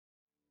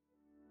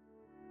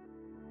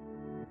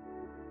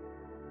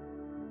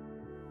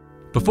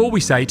Before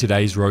we say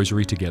today's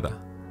Rosary together,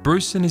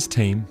 Bruce and his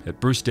team at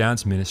Bruce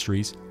Downs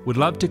Ministries would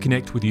love to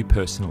connect with you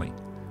personally.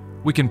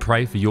 We can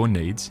pray for your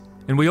needs,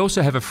 and we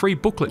also have a free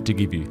booklet to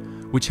give you,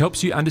 which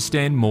helps you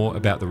understand more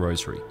about the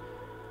Rosary.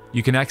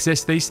 You can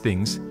access these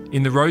things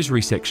in the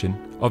Rosary section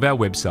of our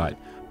website,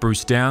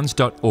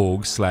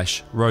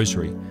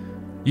 brucedowns.org/rosary.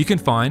 You can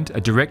find a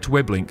direct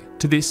web link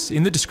to this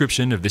in the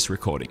description of this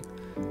recording.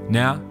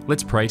 Now,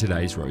 let's pray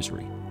today's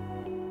Rosary.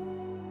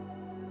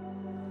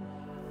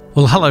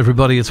 Well, hello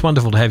everybody. It's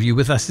wonderful to have you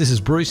with us. This is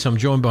Bruce. I'm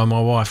joined by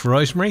my wife,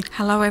 Rosemary.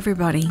 Hello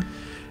everybody.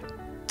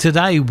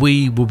 Today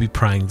we will be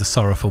praying the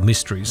Sorrowful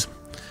Mysteries.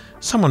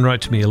 Someone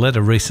wrote to me a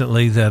letter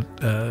recently that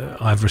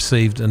I've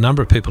received. A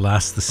number of people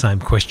ask the same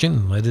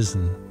question, letters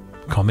and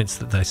comments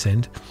that they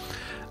send,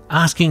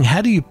 asking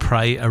how do you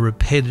pray a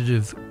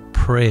repetitive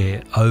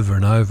prayer over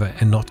and over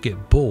and not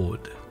get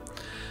bored?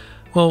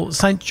 Well,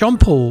 St. John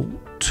Paul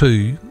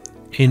II,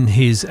 in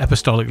his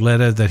apostolic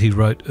letter that he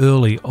wrote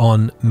early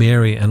on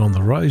Mary and on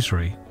the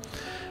Rosary,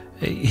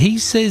 he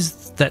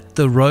says that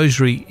the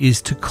Rosary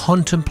is to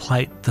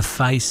contemplate the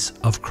face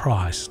of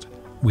Christ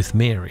with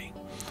Mary.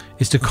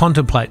 Is to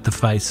contemplate the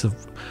face of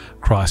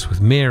Christ with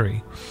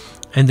Mary,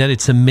 and that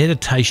it's a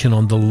meditation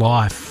on the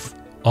life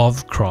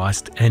of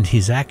Christ and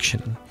his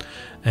action,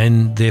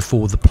 and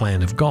therefore the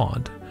plan of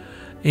God.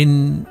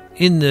 In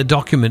the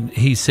document,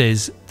 he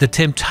says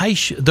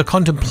the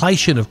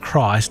contemplation of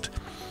Christ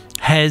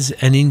has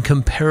an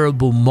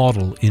incomparable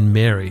model in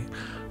Mary,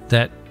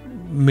 that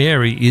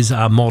Mary is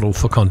our model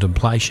for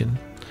contemplation.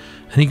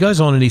 And he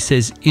goes on and he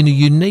says, in a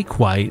unique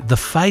way, the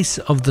face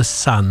of the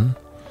Son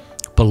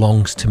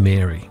belongs to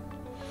Mary.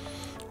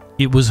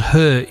 It was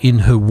her in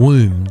her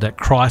womb that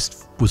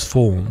Christ was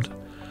formed,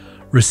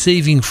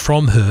 receiving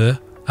from her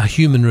a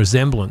human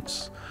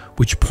resemblance,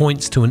 which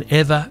points to an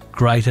ever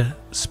greater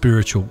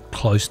spiritual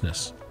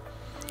closeness.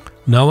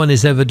 No one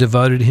has ever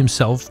devoted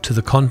himself to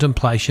the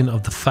contemplation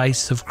of the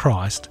face of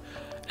Christ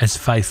as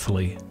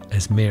faithfully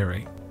as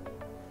Mary.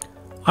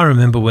 I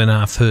remember when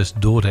our first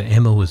daughter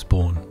Emma was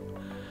born,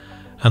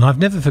 and I've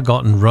never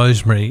forgotten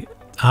Rosemary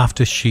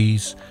after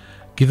she's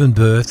given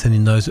birth, and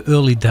in those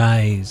early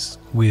days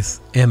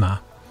with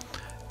Emma,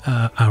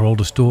 our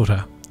oldest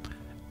daughter,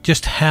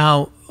 just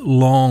how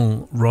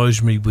long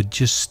Rosemary would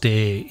just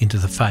stare into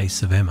the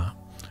face of Emma,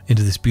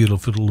 into this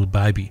beautiful little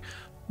baby.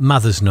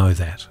 Mothers know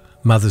that.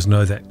 Mothers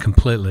know that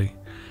completely.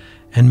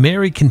 And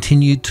Mary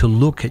continued to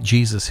look at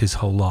Jesus his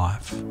whole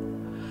life.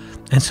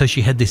 And so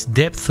she had this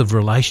depth of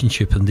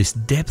relationship and this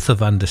depth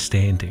of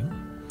understanding.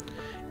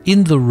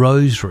 In the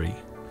Rosary,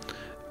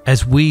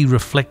 as we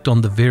reflect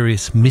on the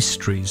various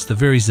mysteries, the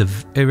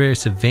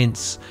various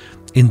events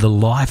in the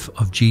life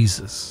of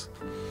Jesus,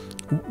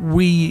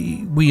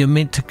 we are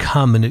meant to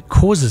come, and it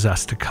causes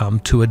us to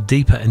come to a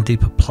deeper and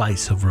deeper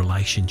place of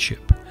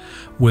relationship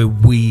where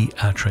we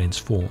are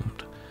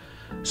transformed.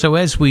 So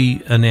as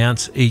we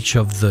announce each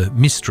of the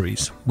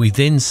mysteries, we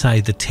then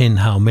say the 10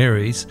 Hail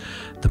Marys,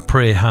 the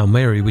prayer Hail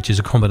Mary, which is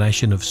a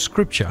combination of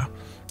scripture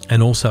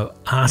and also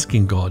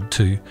asking God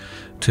to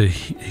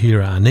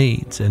hear our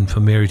needs and for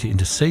Mary to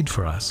intercede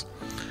for us.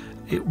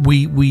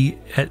 We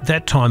at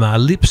that time, our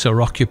lips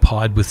are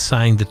occupied with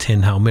saying the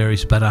 10 Hail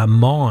Marys, but our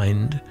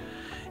mind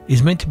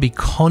is meant to be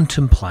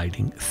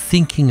contemplating,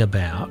 thinking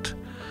about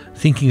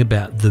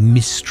the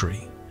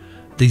mystery,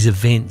 these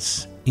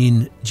events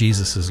in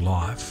Jesus'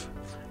 life.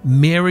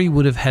 Mary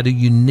would have had a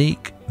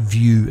unique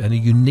view and a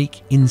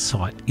unique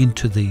insight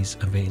into these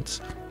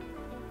events.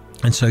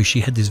 And so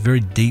she had this very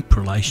deep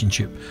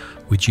relationship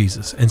with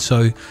Jesus. And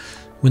so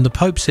when the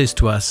Pope says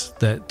to us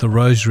that the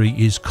Rosary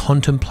is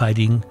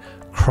contemplating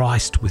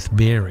Christ with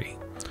Mary,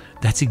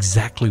 that's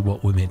exactly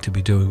what we're meant to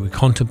be doing. We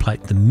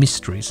contemplate the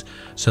mysteries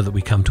so that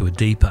we come to a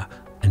deeper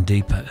and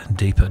deeper and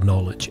deeper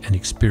knowledge and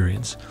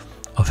experience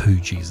of who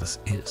Jesus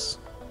is.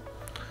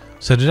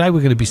 So today we're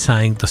going to be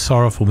saying the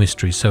Sorrowful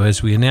Mysteries. So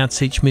as we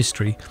announce each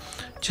mystery,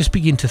 just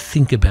begin to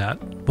think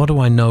about, what do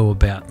I know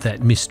about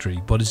that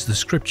mystery? What is the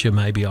scripture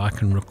maybe I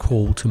can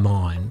recall to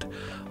mind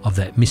of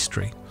that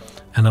mystery?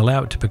 And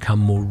allow it to become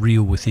more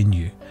real within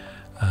you.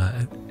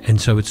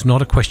 And so it's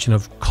not a question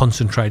of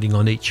concentrating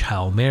on each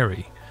Hail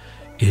Mary.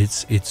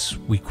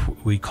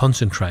 We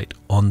concentrate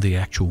on the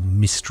actual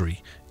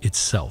mystery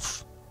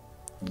itself.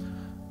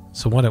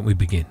 So why don't we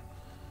begin?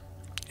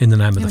 In the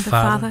name of the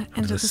Father,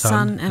 and of the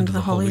Son, and of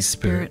the Holy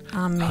Spirit.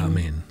 Amen.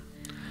 Amen.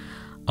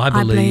 I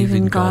believe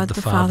in God the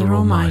Father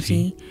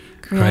Almighty,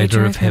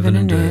 creator of heaven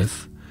and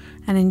earth,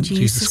 and in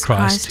Jesus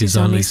Christ, his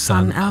only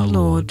Son, our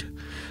Lord,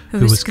 who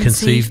was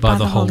conceived by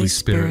the Holy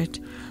Spirit,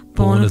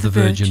 born of the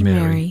Virgin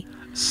Mary,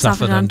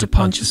 suffered under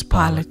Pontius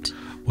Pilate,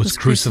 was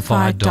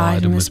crucified,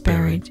 died, and was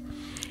buried.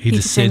 He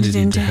descended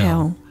into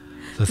hell.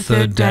 The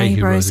third day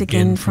he rose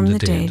again from the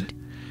dead.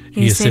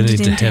 He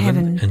ascended into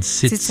heaven and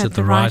sits at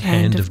the right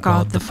hand of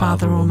God the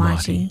Father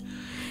Almighty.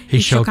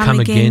 He shall come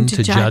again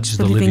to judge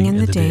the living and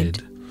the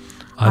dead.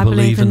 I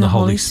believe in the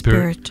Holy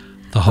Spirit,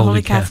 the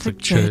Holy Catholic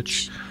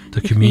Church, the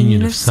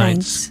communion of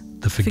saints,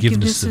 the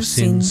forgiveness of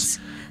sins,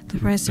 the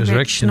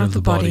resurrection of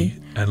the body,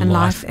 and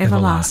life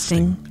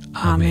everlasting.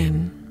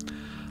 Amen.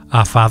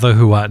 Our Father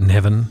who art in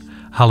heaven,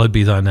 hallowed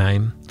be thy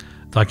name.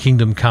 Thy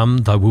kingdom come,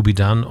 thy will be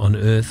done on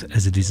earth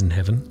as it is in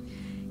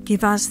heaven.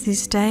 Give us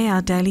this day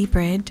our daily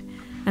bread,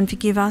 and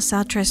forgive us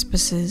our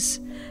trespasses,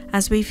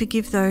 as we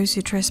forgive those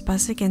who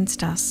trespass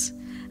against us.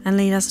 And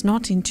lead us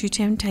not into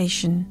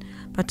temptation,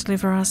 but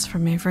deliver us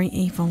from every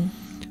evil.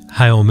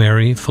 Hail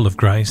Mary, full of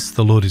grace,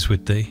 the Lord is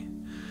with thee.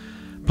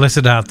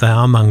 Blessed art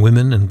thou among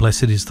women, and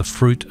blessed is the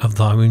fruit of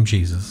thy womb,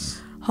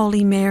 Jesus.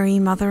 Holy Mary,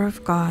 Mother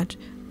of God,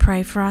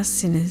 pray for us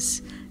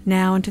sinners,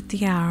 now and at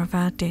the hour of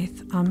our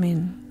death.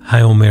 Amen.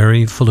 Hail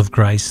Mary, full of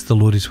grace, the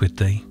Lord is with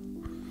thee.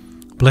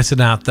 Blessed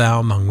art thou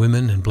among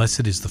women, and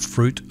blessed is the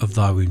fruit of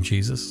thy womb,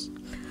 Jesus.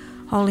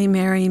 Holy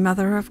Mary,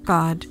 Mother of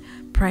God,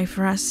 pray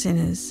for us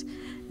sinners,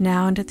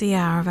 now and at the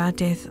hour of our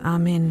death.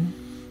 Amen.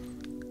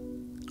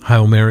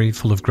 Hail Mary,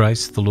 full of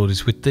grace, the Lord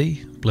is with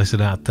thee.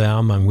 Blessed art thou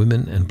among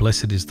women, and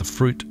blessed is the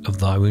fruit of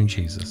thy womb,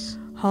 Jesus.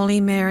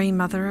 Holy Mary,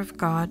 Mother of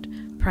God,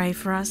 pray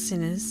for us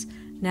sinners,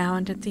 now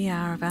and at the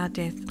hour of our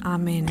death.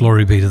 Amen.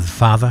 Glory be to the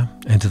Father,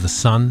 and to the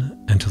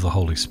Son, and to the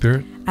Holy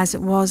Spirit. As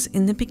it was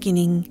in the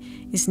beginning,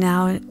 is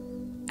now,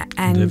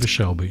 and ever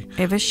shall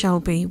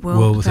be.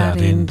 World without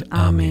end.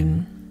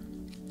 Amen.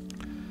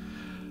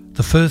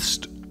 The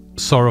first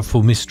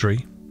sorrowful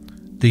mystery,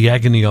 the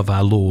agony of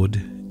our Lord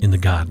in the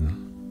garden.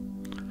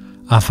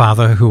 Our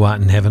Father who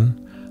art in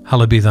heaven,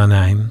 hallowed be thy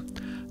name.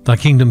 Thy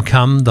kingdom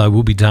come, thy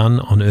will be done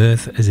on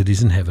earth as it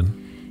is in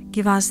heaven.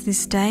 Give us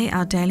this day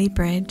our daily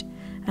bread,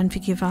 and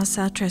forgive us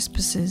our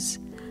trespasses,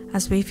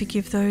 as we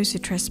forgive those who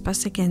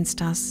trespass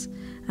against us.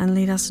 And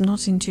lead us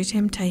not into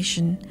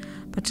temptation,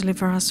 but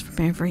deliver us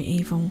from every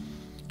evil.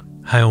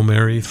 Hail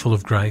Mary, full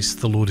of grace,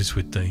 the Lord is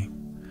with thee.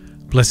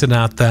 Blessed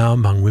art thou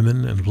among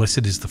women, and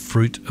blessed is the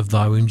fruit of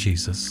thy womb,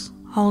 Jesus.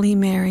 Holy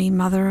Mary,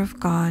 Mother of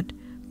God,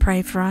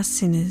 pray for us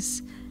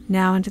sinners,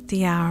 now and at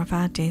the hour of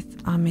our death.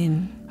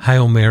 Amen.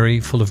 Hail Mary,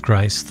 full of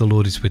grace, the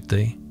Lord is with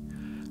thee.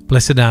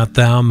 Blessed art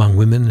thou among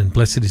women, and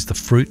blessed is the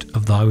fruit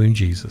of thy womb,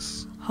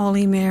 Jesus.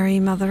 Holy Mary,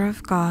 Mother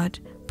of God,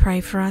 pray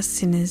for us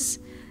sinners,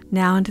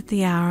 now and at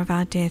the hour of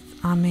our death.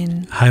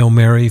 Amen. Hail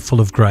Mary,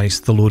 full of grace,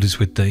 the Lord is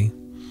with thee.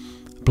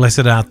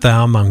 Blessed art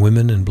thou among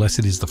women, and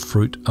blessed is the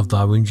fruit of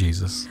thy womb,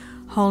 Jesus.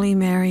 Holy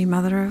Mary,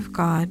 Mother of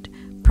God,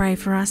 pray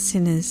for us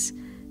sinners,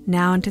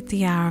 now and at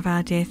the hour of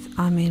our death.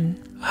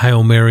 Amen.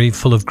 Hail Mary,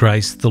 full of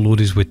grace, the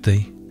Lord is with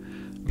thee.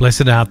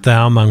 Blessed art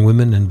thou among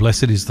women, and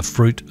blessed is the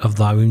fruit of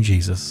thy womb,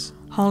 Jesus.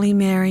 Holy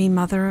Mary,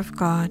 Mother of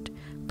God,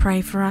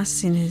 pray for us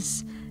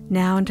sinners,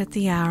 now and at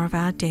the hour of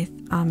our death.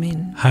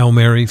 Amen. Hail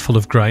Mary, full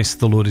of grace,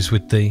 the Lord is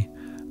with thee.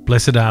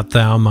 Blessed art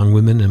thou among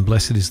women, and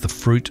blessed is the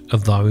fruit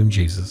of thy womb,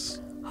 Jesus.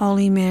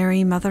 Holy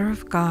Mary, Mother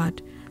of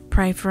God,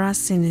 pray for us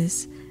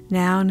sinners,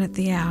 now and at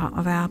the hour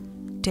of our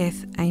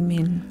death.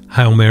 Amen.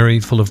 Hail Mary,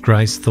 full of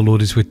grace, the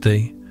Lord is with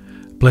thee.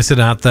 Blessed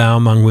art thou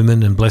among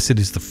women, and blessed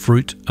is the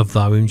fruit of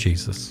thy womb,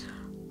 Jesus.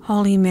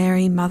 Holy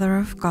Mary, Mother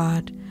of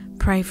God,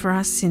 pray for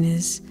us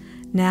sinners,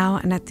 now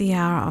and at the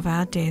hour of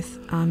our death.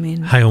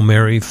 Amen. Hail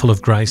Mary, full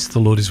of grace, the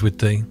Lord is with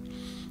thee.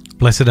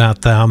 Blessed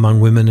art thou among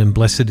women, and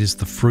blessed is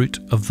the fruit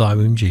of thy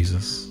womb,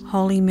 Jesus.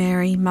 Holy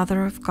Mary,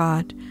 Mother of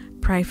God,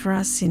 pray for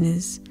us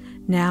sinners,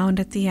 now and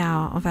at the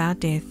hour of our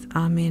death.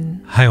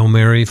 Amen. Hail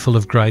Mary, full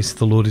of grace,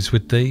 the Lord is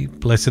with thee.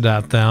 Blessed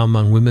art thou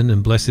among women,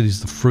 and blessed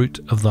is the fruit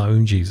of thy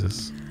womb,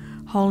 Jesus.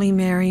 Holy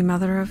Mary,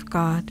 Mother of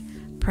God,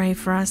 pray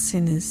for us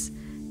sinners,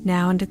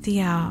 now and at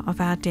the hour of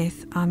our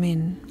death.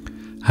 Amen.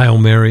 Hail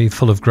Mary,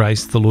 full of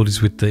grace, the Lord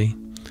is with thee.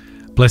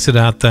 Blessed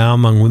art thou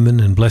among women,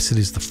 and blessed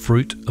is the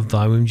fruit of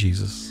thy womb,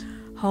 Jesus.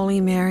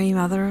 Holy Mary,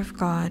 Mother of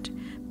God,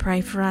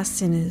 pray for us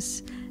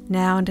sinners,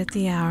 now and at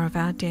the hour of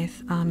our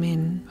death.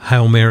 Amen.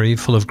 Hail Mary,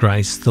 full of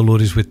grace, the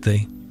Lord is with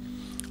thee.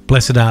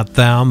 Blessed art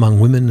thou among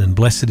women, and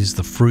blessed is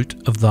the fruit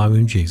of thy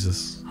womb,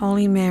 Jesus.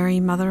 Holy Mary,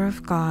 Mother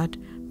of God,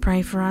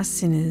 pray for us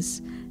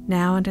sinners,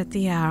 now and at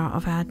the hour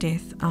of our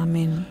death.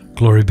 Amen.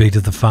 Glory be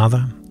to the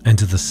Father, and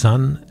to the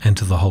Son, and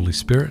to the Holy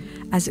Spirit.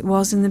 As it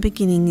was in the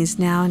beginning, is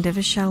now, and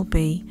ever shall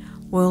be,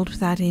 world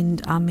without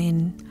end.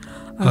 Amen.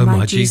 O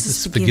my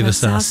Jesus, forgive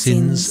us our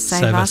sins,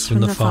 save us from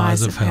the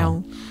fires of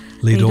hell.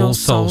 Lead all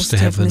souls to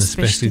heaven,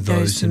 especially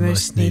those in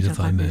most need of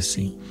thy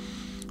mercy.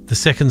 The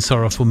second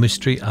sorrowful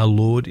mystery, our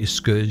Lord is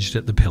scourged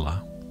at the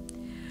pillar.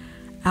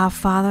 Our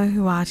Father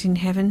who art in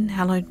heaven,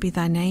 hallowed be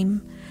thy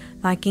name.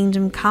 Thy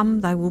kingdom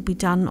come, thy will be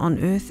done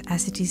on earth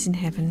as it is in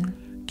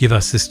heaven. Give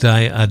us this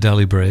day our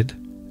daily bread,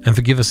 and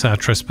forgive us our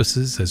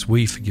trespasses as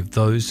we forgive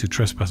those who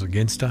trespass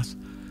against us.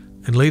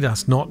 And lead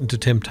us not into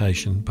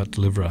temptation, but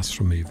deliver us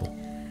from evil.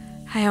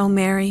 Hail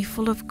Mary,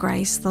 full of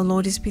grace, the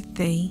Lord is with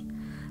thee.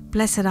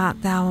 Blessed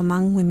art thou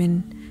among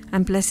women,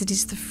 and blessed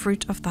is the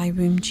fruit of thy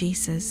womb,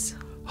 Jesus.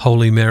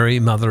 Holy Mary,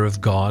 Mother of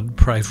God,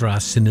 pray for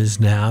us sinners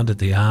now and at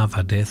the hour of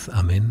our death.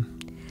 Amen.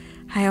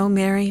 Hail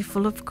Mary,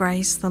 full of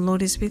grace, the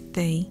Lord is with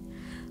thee.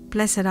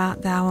 Blessed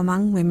art thou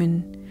among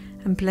women,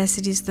 and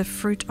blessed is the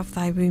fruit of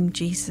thy womb,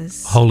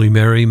 Jesus. Holy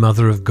Mary,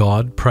 Mother of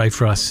God, pray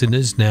for us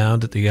sinners now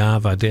and at the hour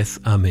of our death.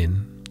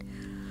 Amen.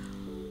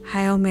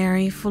 Hail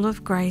Mary, full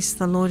of grace,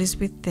 the Lord is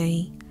with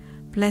thee.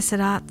 Blessed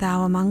art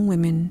thou among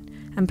women,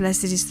 and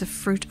blessed is the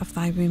fruit of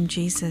thy womb,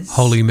 Jesus.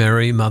 Holy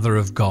Mary, Mother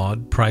of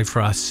God, pray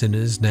for us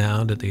sinners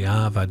now and at the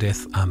hour of our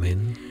death.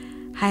 Amen.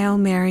 Hail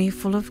Mary,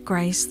 full of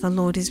grace, the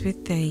Lord is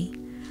with thee.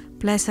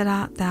 Blessed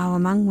art thou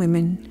among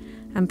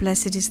women, and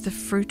blessed is the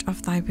fruit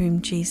of thy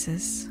womb,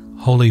 Jesus.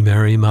 Holy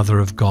Mary, Mother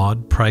of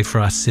God, pray for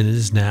us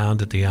sinners now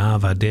and at the hour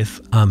of our death.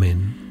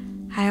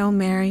 Amen. Hail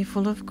Mary,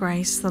 full of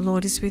grace, the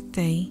Lord is with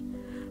thee.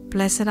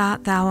 Blessed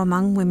art thou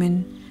among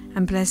women,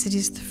 and blessed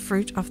is the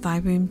fruit of thy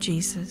womb,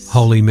 Jesus.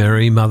 Holy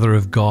Mary, Mother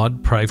of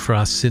God, pray for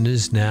us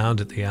sinners now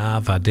and at the hour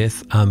of our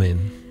death.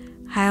 Amen.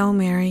 Hail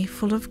Mary,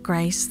 full of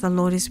grace, the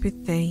Lord is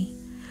with thee.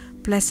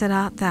 Blessed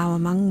art thou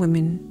among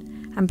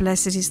women, and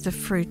blessed is the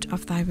fruit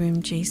of thy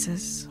womb,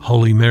 Jesus.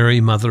 Holy Mary,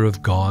 Mother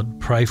of God,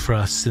 pray for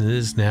us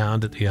sinners now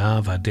and at the hour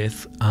of our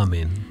death.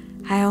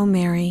 Amen. Hail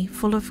Mary,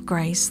 full of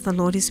grace, the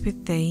Lord is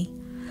with thee.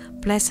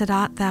 Blessed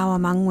art thou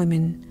among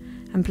women,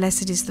 and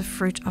blessed is the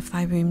fruit of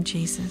thy womb,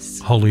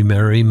 Jesus. Holy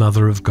Mary,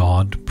 Mother of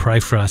God, pray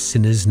for us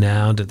sinners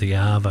now and at the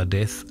hour of our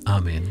death.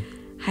 Amen.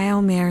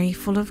 Hail Mary,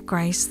 full of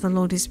grace, the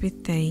Lord is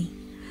with thee.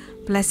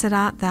 Blessed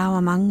art thou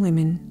among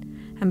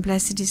women, and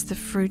blessed is the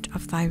fruit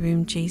of thy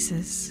womb,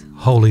 Jesus.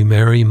 Holy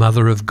Mary,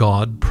 Mother of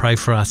God, pray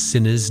for us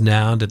sinners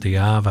now and at the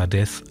hour of our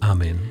death.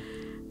 Amen.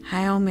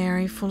 Hail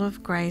Mary, full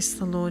of grace,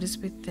 the Lord is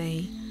with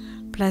thee.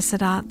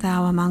 Blessed art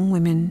thou among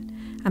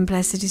women, and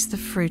blessed is the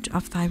fruit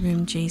of thy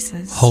womb,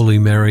 Jesus. Holy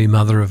Mary,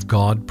 Mother of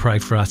God, pray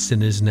for us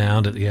sinners now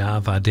and at the hour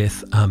of our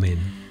death. Amen.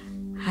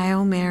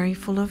 Hail Mary,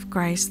 full of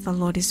grace, the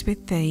Lord is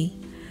with thee.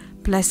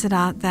 Blessed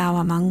art thou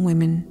among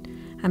women,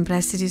 and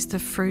blessed is the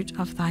fruit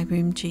of thy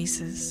womb,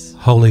 Jesus.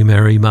 Holy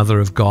Mary, Mother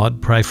of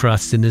God, pray for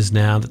us sinners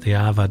now and at the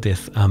hour of our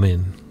death.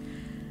 Amen.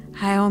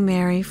 Hail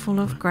Mary, full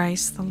of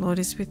grace, the Lord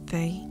is with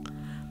thee.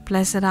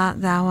 Blessed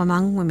art thou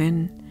among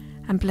women,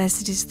 and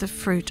blessed is the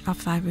fruit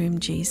of thy womb,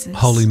 Jesus.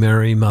 Holy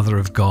Mary, Mother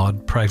of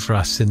God, pray for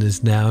us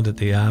sinners now and at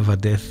the hour of our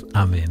death.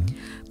 Amen.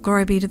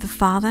 Glory be to the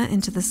Father,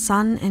 and to the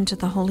Son, and to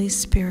the Holy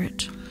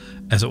Spirit.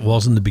 As it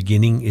was in the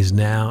beginning, is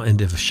now,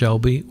 and ever shall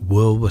be,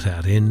 world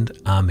without end.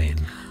 Amen.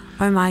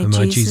 O my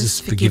Jesus,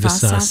 forgive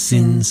us our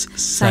sins,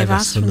 save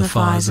us from the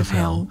fires of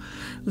hell.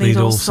 Lead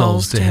all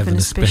souls to heaven,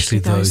 especially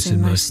those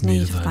in most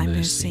need of thy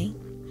mercy.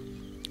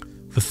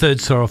 The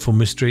third sorrowful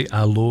mystery,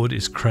 our Lord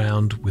is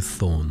crowned with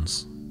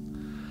thorns.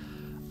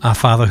 Our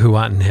Father who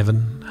art in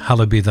heaven,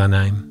 hallowed be thy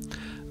name.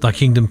 Thy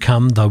kingdom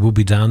come, thy will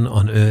be done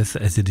on earth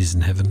as it is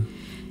in heaven.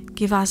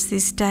 Give us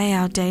this day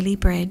our daily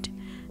bread,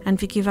 and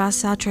forgive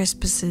us our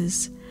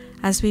trespasses,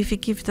 as we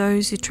forgive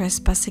those who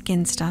trespass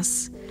against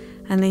us.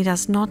 And lead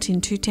us not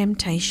into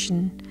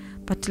temptation,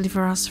 but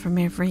deliver us from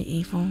every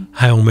evil.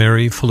 Hail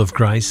Mary, full of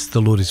grace,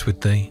 the Lord is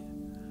with thee.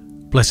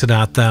 Blessed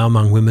art thou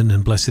among women,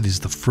 and blessed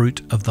is the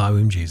fruit of thy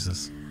womb,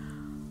 Jesus.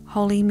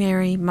 Holy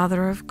Mary,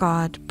 Mother of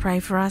God, pray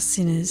for us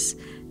sinners,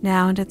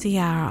 now and at the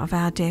hour of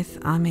our death.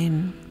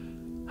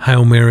 Amen.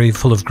 Hail Mary,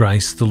 full of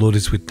grace, the Lord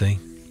is with thee.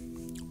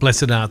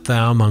 Blessed art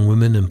thou among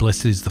women, and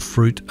blessed is the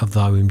fruit of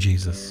thy womb,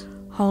 Jesus.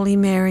 Holy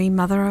Mary,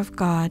 Mother of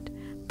God,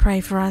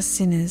 pray for us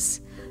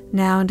sinners,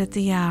 now and at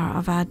the hour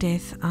of our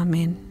death.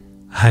 Amen.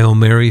 Hail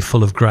Mary,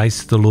 full of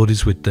grace, the Lord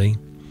is with thee.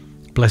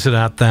 Blessed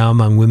art thou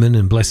among women,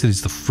 and blessed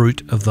is the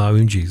fruit of thy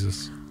womb,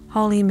 Jesus.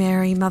 Holy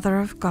Mary, Mother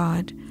of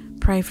God,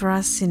 pray for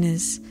us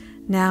sinners,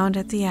 now and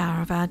at the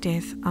hour of our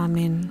death.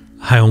 Amen.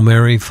 Hail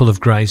Mary, full of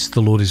grace,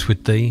 the Lord is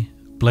with thee.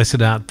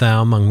 Blessed art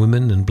thou among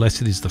women, and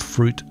blessed is the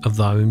fruit of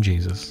thy womb,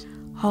 Jesus.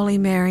 Holy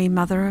Mary,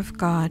 Mother of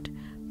God,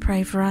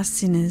 pray for us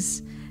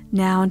sinners,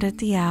 now and at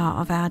the hour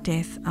of our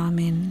death.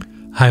 Amen.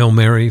 Hail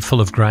Mary, full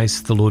of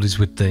grace, the Lord is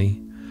with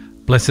thee.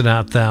 Blessed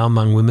art thou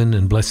among women,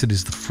 and blessed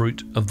is the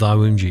fruit of thy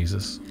womb,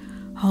 Jesus.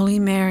 Holy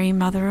Mary,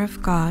 Mother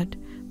of God,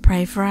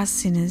 pray for us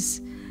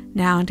sinners,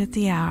 now and at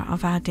the hour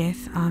of our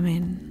death.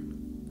 Amen.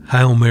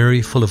 Hail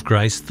Mary, full of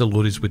grace, the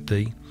Lord is with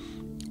thee.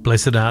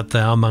 Blessed art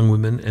thou among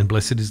women, and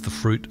blessed is the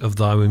fruit of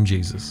thy womb,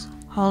 Jesus.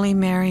 Holy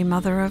Mary,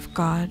 Mother of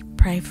God,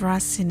 pray for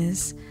us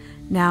sinners,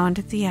 now and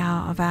at the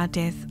hour of our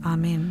death.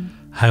 Amen.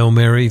 Hail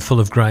Mary, full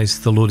of grace,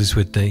 the Lord is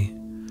with thee.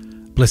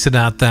 Blessed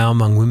art thou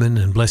among women,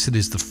 and blessed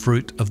is the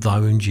fruit of thy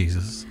womb,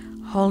 Jesus.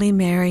 Holy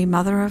Mary,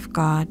 Mother of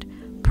God,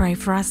 pray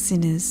for us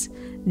sinners,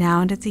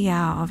 now and at the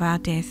hour of our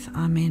death.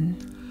 Amen.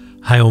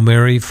 Hail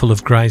Mary, full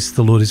of grace,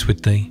 the Lord is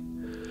with thee.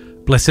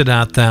 Blessed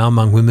art thou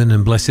among women,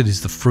 and blessed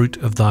is the fruit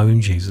of thy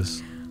womb,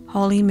 Jesus.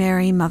 Holy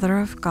Mary, Mother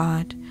of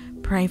God,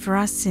 pray for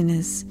us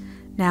sinners,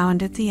 now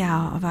and at the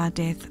hour of our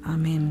death.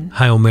 Amen.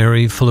 Hail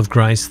Mary, full of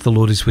grace, the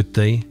Lord is with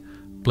thee.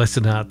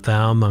 Blessed art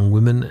thou among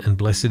women, and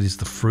blessed is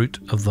the fruit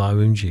of thy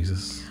womb,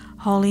 Jesus.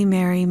 Holy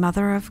Mary,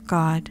 Mother of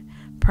God,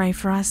 pray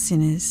for us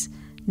sinners,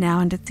 now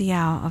and at the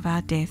hour of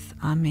our death.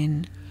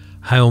 Amen.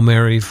 Hail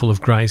Mary, full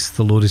of grace,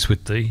 the Lord is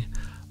with thee.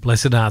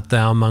 Blessed art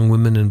thou among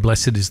women, and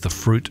blessed is the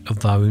fruit of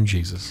thy womb,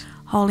 Jesus.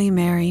 Holy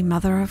Mary,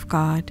 Mother of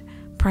God,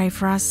 pray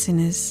for us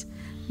sinners,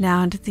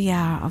 now and at the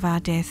hour of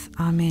our death.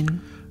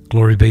 Amen.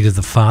 Glory be to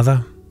the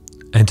Father,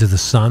 and to the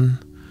Son,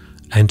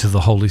 and to the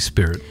Holy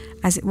Spirit.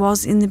 As it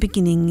was in the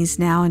beginning, is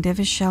now, and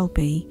ever shall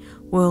be,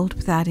 world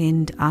without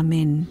end.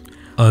 Amen.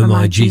 O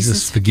my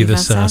Jesus, forgive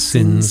us our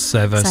sins,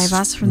 save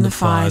us from the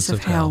fires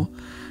of hell.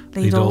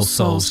 Lead all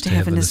souls to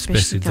heaven,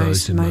 especially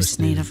those who most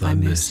need of thy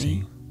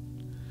mercy.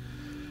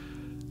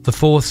 The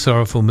fourth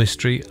sorrowful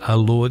mystery, our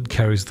Lord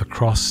carries the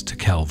cross to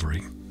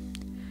Calvary.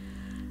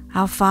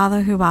 Our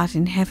Father, who art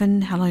in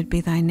heaven, hallowed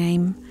be thy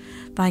name.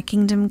 Thy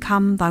kingdom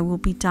come, thy will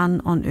be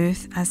done on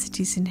earth as it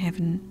is in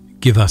heaven.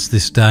 Give us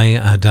this day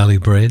our daily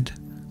bread,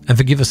 and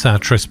forgive us our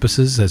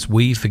trespasses as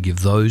we forgive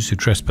those who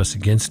trespass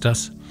against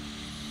us.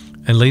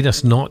 And lead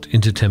us not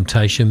into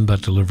temptation,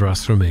 but deliver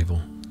us from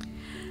evil.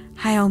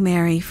 Hail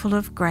Mary, full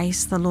of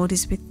grace, the Lord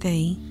is with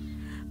thee.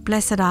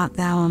 Blessed art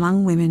thou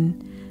among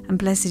women, and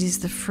blessed is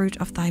the fruit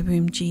of thy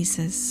womb,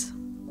 Jesus.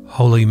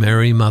 Holy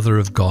Mary, Mother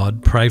of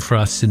God, pray for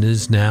us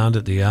sinners now and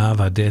at the hour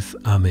of our death.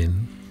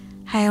 Amen.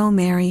 Hail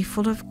Mary,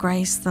 full of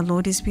grace, the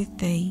Lord is with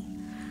thee.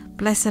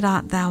 Blessed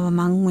art thou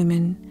among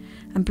women,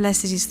 and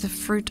blessed is the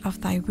fruit of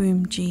thy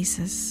womb,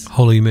 Jesus.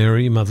 Holy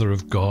Mary, Mother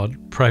of God,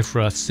 pray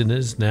for us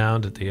sinners now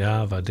and at the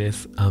hour of our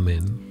death.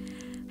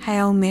 Amen.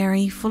 Hail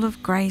Mary, full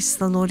of grace,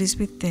 the Lord is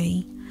with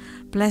thee.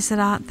 Blessed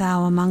art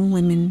thou among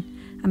women,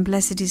 and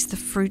blessed is the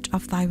fruit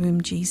of thy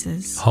womb,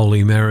 Jesus.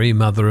 Holy Mary,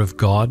 Mother of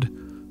God,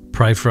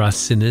 pray for us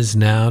sinners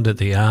now and at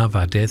the hour of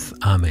our death.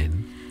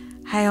 Amen.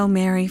 Hail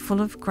Mary,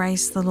 full of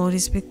grace, the Lord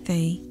is with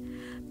thee.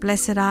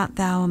 Blessed art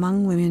thou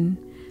among women,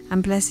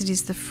 and blessed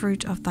is the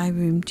fruit of thy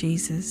womb,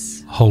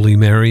 Jesus. Holy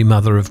Mary,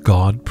 Mother of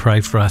God,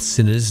 pray for us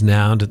sinners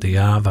now and at the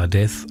hour of our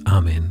death.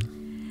 Amen.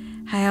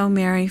 Hail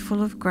Mary,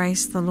 full of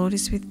grace, the Lord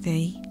is with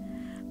thee.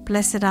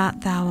 Blessed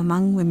art thou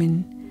among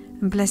women,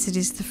 and blessed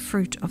is the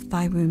fruit of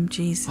thy womb,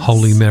 Jesus.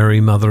 Holy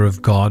Mary, Mother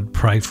of God,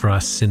 pray for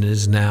us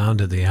sinners now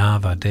and at the hour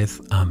of our death.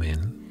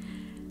 Amen.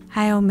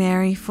 Hail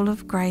Mary, full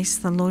of grace,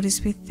 the Lord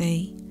is with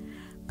thee.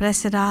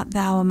 Blessed art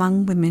thou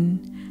among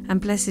women, and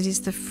blessed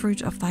is the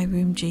fruit of thy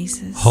womb,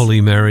 Jesus.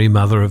 Holy Mary,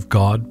 Mother of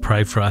God,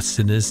 pray for us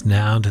sinners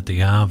now and at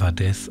the hour of our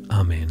death.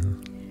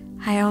 Amen.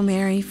 Hail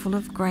Mary, full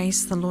of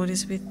grace, the Lord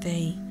is with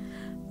thee.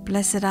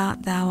 Blessed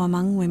art thou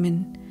among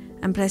women,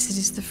 and blessed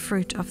is the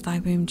fruit of thy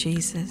womb,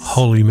 Jesus.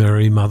 Holy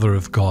Mary, Mother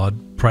of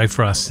God, pray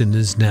for us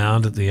sinners now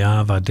and at the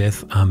hour of our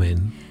death.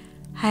 Amen.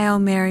 Hail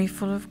Mary,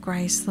 full of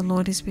grace, the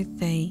Lord is with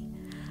thee.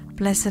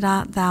 Blessed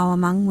art thou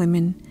among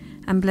women,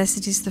 and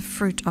blessed is the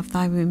fruit of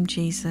thy womb,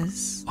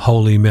 Jesus.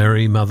 Holy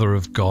Mary, Mother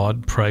of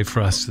God, pray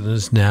for us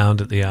sinners now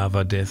and at the hour of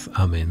our death.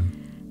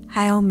 Amen.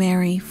 Hail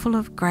Mary, full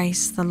of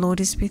grace, the Lord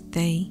is with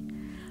thee.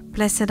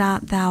 Blessed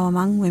art thou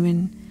among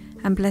women,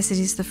 and blessed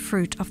is the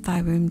fruit of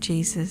thy womb,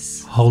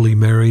 Jesus. Holy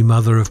Mary,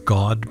 Mother of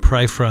God,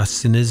 pray for us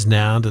sinners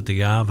now and at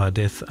the hour of our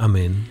death.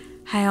 Amen.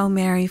 Hail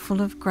Mary,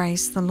 full of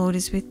grace, the Lord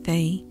is with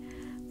thee.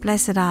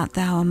 Blessed art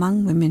thou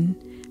among women,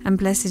 and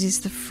blessed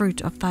is the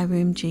fruit of thy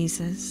womb,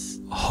 Jesus.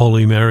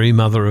 Holy Mary,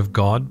 Mother of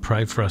God,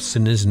 pray for us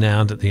sinners now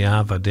and at the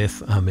hour of our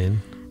death.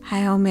 Amen.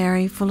 Hail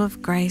Mary, full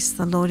of grace,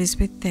 the Lord is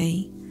with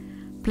thee.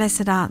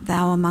 Blessed art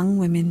thou among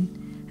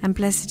women, and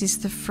blessed is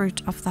the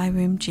fruit of thy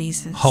womb,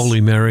 Jesus. Holy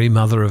Mary,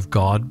 Mother of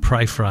God,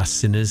 pray for us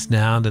sinners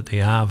now and at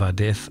the hour of our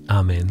death.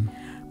 Amen.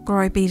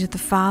 Glory be to the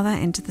Father,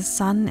 and to the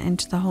Son, and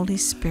to the Holy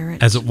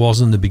Spirit. As it was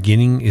in the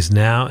beginning, is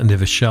now, and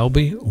ever shall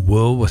be,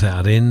 world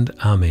without end.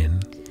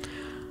 Amen.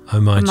 O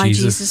my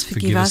Jesus,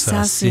 forgive us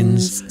our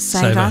sins,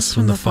 save us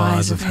from the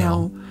fires of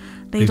hell.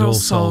 Lead all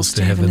souls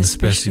to heaven,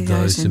 especially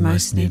those in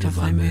most need of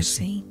thy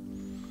mercy.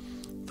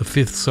 The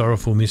fifth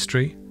sorrowful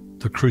mystery,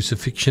 the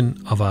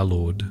crucifixion of our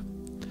Lord.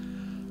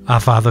 Our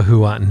Father,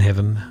 who art in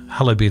heaven,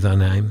 hallowed be thy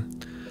name.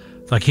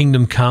 Thy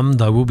kingdom come,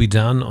 thy will be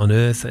done on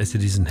earth as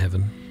it is in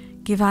heaven.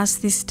 Give us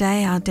this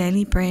day our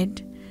daily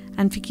bread,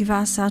 and forgive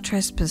us our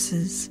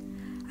trespasses,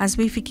 as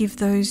we forgive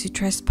those who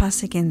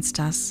trespass against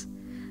us.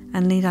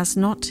 And lead us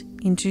not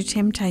into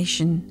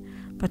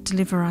temptation, but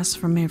deliver us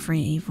from every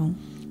evil.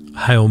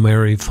 Hail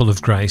Mary, full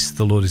of grace,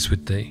 the Lord is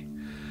with thee.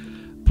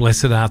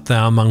 Blessed art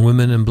thou among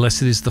women, and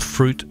blessed is the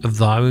fruit of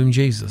thy womb,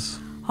 Jesus.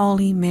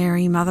 Holy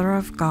Mary, Mother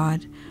of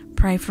God,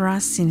 pray for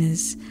us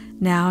sinners,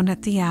 now and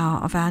at the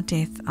hour of our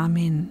death.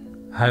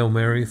 Amen. Hail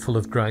Mary, full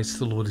of grace,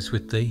 the Lord is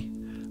with thee.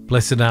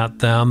 Blessed art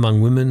thou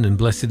among women, and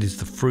blessed is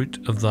the fruit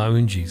of thy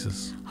womb,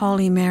 Jesus.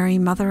 Holy Mary,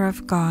 Mother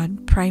of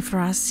God, pray for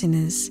us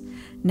sinners,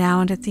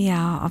 now and at the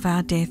hour of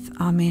our death.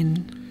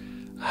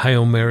 Amen.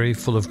 Hail Mary,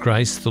 full of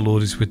grace, the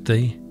Lord is with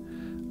thee.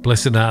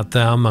 Blessed art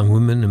thou among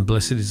women, and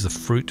blessed is the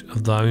fruit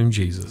of thy womb,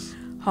 Jesus.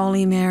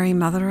 Holy Mary,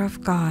 Mother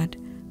of God,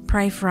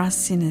 pray for us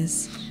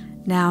sinners,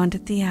 now and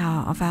at the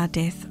hour of our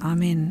death.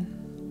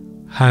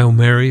 Amen. Hail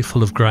Mary,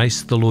 full of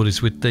grace, the Lord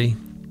is with thee.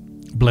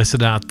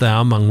 Blessed art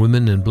thou among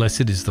women, and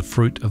blessed is the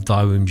fruit of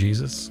thy womb,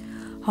 Jesus.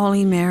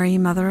 Holy Mary,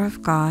 Mother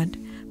of God,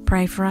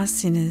 pray for us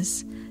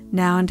sinners,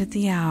 now and at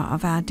the hour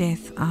of our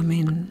death.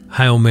 Amen.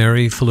 Hail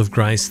Mary, full of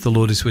grace, the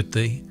Lord is with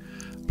thee.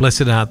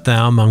 Blessed art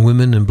thou among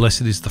women, and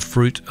blessed is the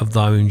fruit of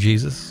thy womb,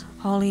 Jesus.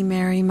 Holy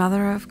Mary,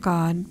 Mother of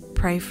God,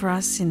 pray for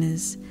us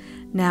sinners,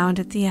 now and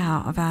at the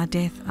hour of our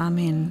death.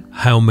 Amen.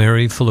 Hail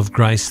Mary, full of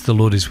grace, the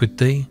Lord is with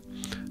thee.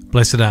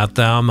 Blessed art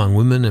thou among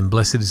women, and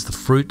blessed is the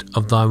fruit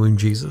of thy womb,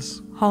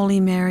 Jesus.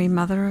 Holy Mary,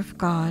 Mother of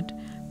God,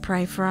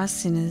 pray for us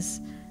sinners,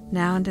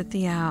 now and at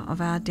the hour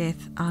of our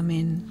death.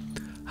 Amen.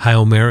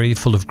 Hail Mary,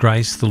 full of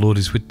grace, the Lord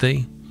is with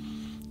thee.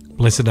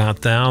 Blessed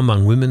art thou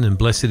among women, and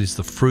blessed is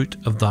the fruit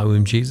of thy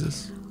womb,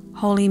 Jesus.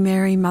 Holy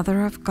Mary,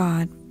 Mother of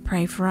God,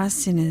 pray for us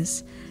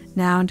sinners,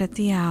 now and at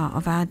the hour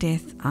of our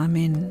death.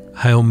 Amen.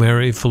 Hail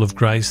Mary, full of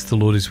grace, the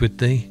Lord is with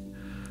thee.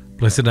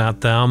 Blessed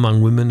art thou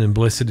among women, and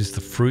blessed is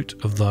the fruit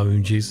of thy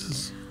womb,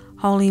 Jesus.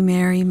 Holy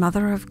Mary,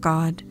 Mother of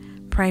God,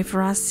 pray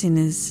for us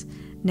sinners,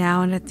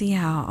 now and at the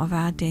hour of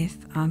our death.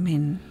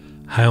 Amen.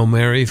 Hail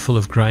Mary, full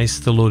of grace,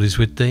 the Lord is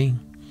with thee.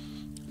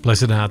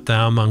 Blessed art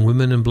thou among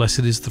women, and blessed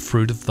is the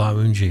fruit of thy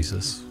womb,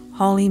 Jesus.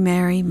 Holy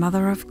Mary,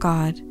 Mother of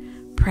God,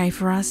 pray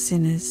for us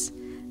sinners,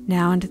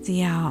 now and at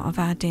the hour of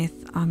our death.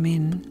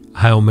 Amen.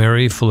 Hail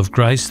Mary, full of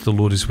grace, the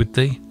Lord is with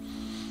thee.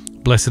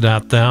 Blessed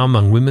art thou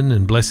among women,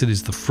 and blessed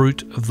is the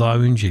fruit of thy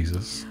womb,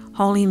 Jesus.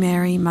 Holy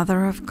Mary,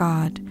 Mother of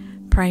God,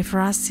 pray for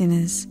us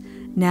sinners,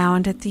 now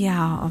and at the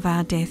hour of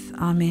our death.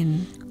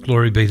 Amen.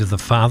 Glory be to the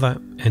Father,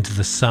 and to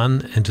the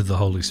Son, and to the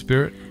Holy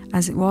Spirit.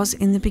 As it was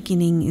in the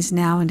beginning, is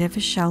now, and ever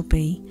shall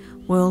be,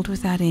 world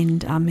without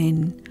end.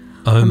 Amen.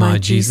 O my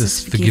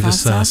Jesus, forgive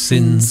us our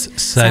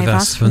sins, save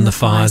us from the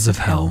fires of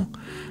hell.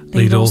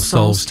 Lead all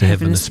souls to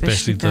heaven,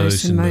 especially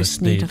those in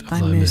most need of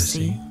thy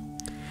mercy.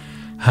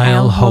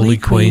 Hail, Holy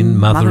Queen,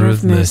 Mother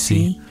of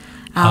Mercy,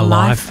 our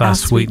life, our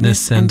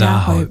sweetness, and our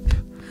hope.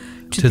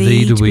 To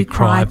thee do we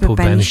cry, poor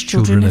banished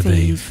children of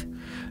Eve.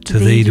 To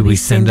thee do we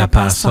send up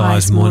our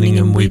sighs, mourning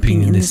and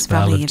weeping in this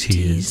valley of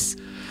tears.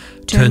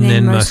 Turn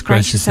then, most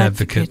gracious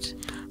Advocate,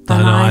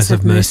 thine eyes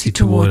of mercy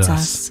toward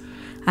us,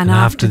 and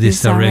after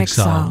this our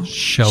exile,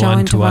 show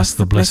unto us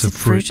the blessed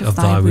fruit of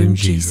thy womb,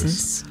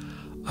 Jesus.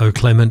 O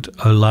clement,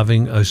 O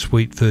loving, O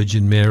sweet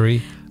Virgin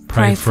Mary,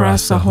 pray for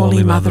us, O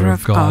Holy Mother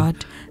of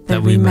God,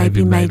 that we may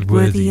be made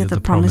worthy of the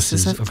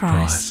promises of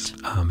Christ.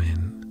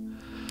 Amen.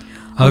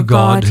 O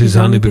God, whose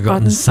only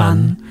begotten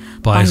Son,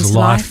 by his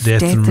life,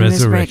 death, and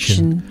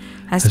resurrection,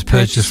 has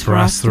purchased for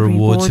us the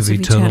rewards of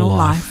eternal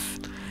life,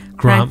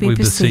 grant, we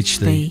beseech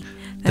thee,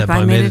 that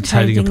by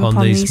meditating upon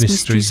these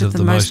mysteries of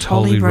the most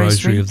holy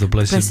Rosary of the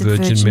Blessed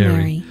Virgin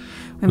Mary,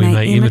 we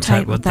may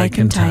imitate what they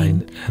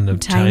contain and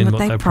obtain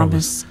what they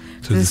promise,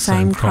 through the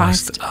same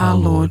Christ our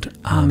Lord.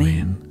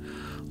 Amen.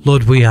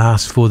 Lord, we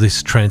ask for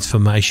this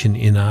transformation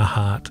in our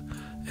heart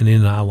and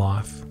in our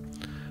life.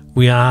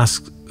 We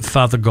ask,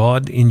 Father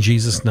God, in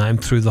Jesus' name,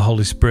 through the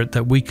Holy Spirit,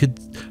 that we could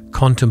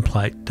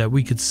contemplate, that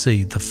we could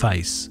see the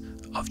face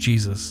of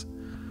Jesus,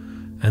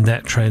 and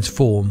that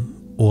transform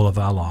all of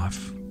our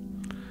life.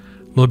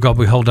 Lord God,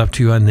 we hold up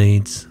to you our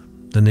needs,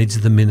 the needs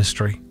of the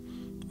ministry.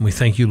 And we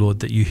thank you, Lord,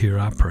 that you hear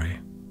our prayer.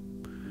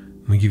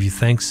 And we give you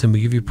thanks and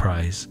we give you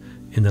praise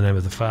in the name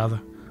of the Father,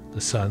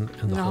 the Son,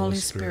 and the Holy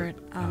Spirit.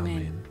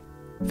 Amen.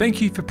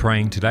 Thank you for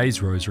praying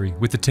today's Rosary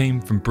with the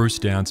team from Bruce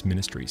Downs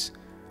Ministries.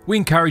 We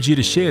encourage you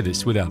to share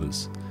this with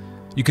others.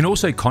 You can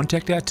also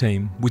contact our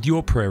team with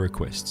your prayer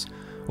requests,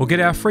 or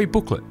get our free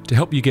booklet to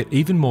help you get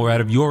even more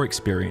out of your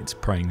experience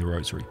praying the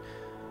Rosary.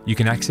 You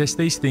can access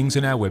these things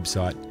on our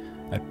website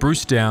at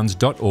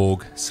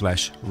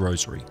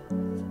brucedowns.org/rosary.